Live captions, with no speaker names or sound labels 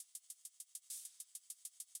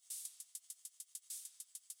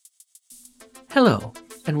Hello,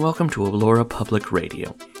 and welcome to Allora Public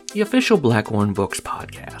Radio, the official Blackworn Books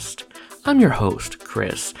podcast. I'm your host,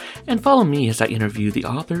 Chris, and follow me as I interview the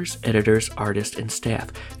authors, editors, artists, and staff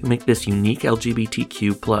who make this unique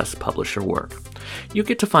LGBTQ+ publisher work. You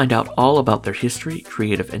get to find out all about their history,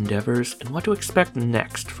 creative endeavors, and what to expect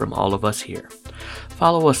next from all of us here.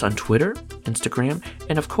 Follow us on Twitter, Instagram,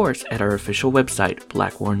 and of course at our official website,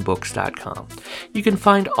 blackwornbooks.com. You can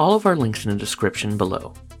find all of our links in the description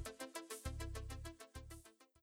below.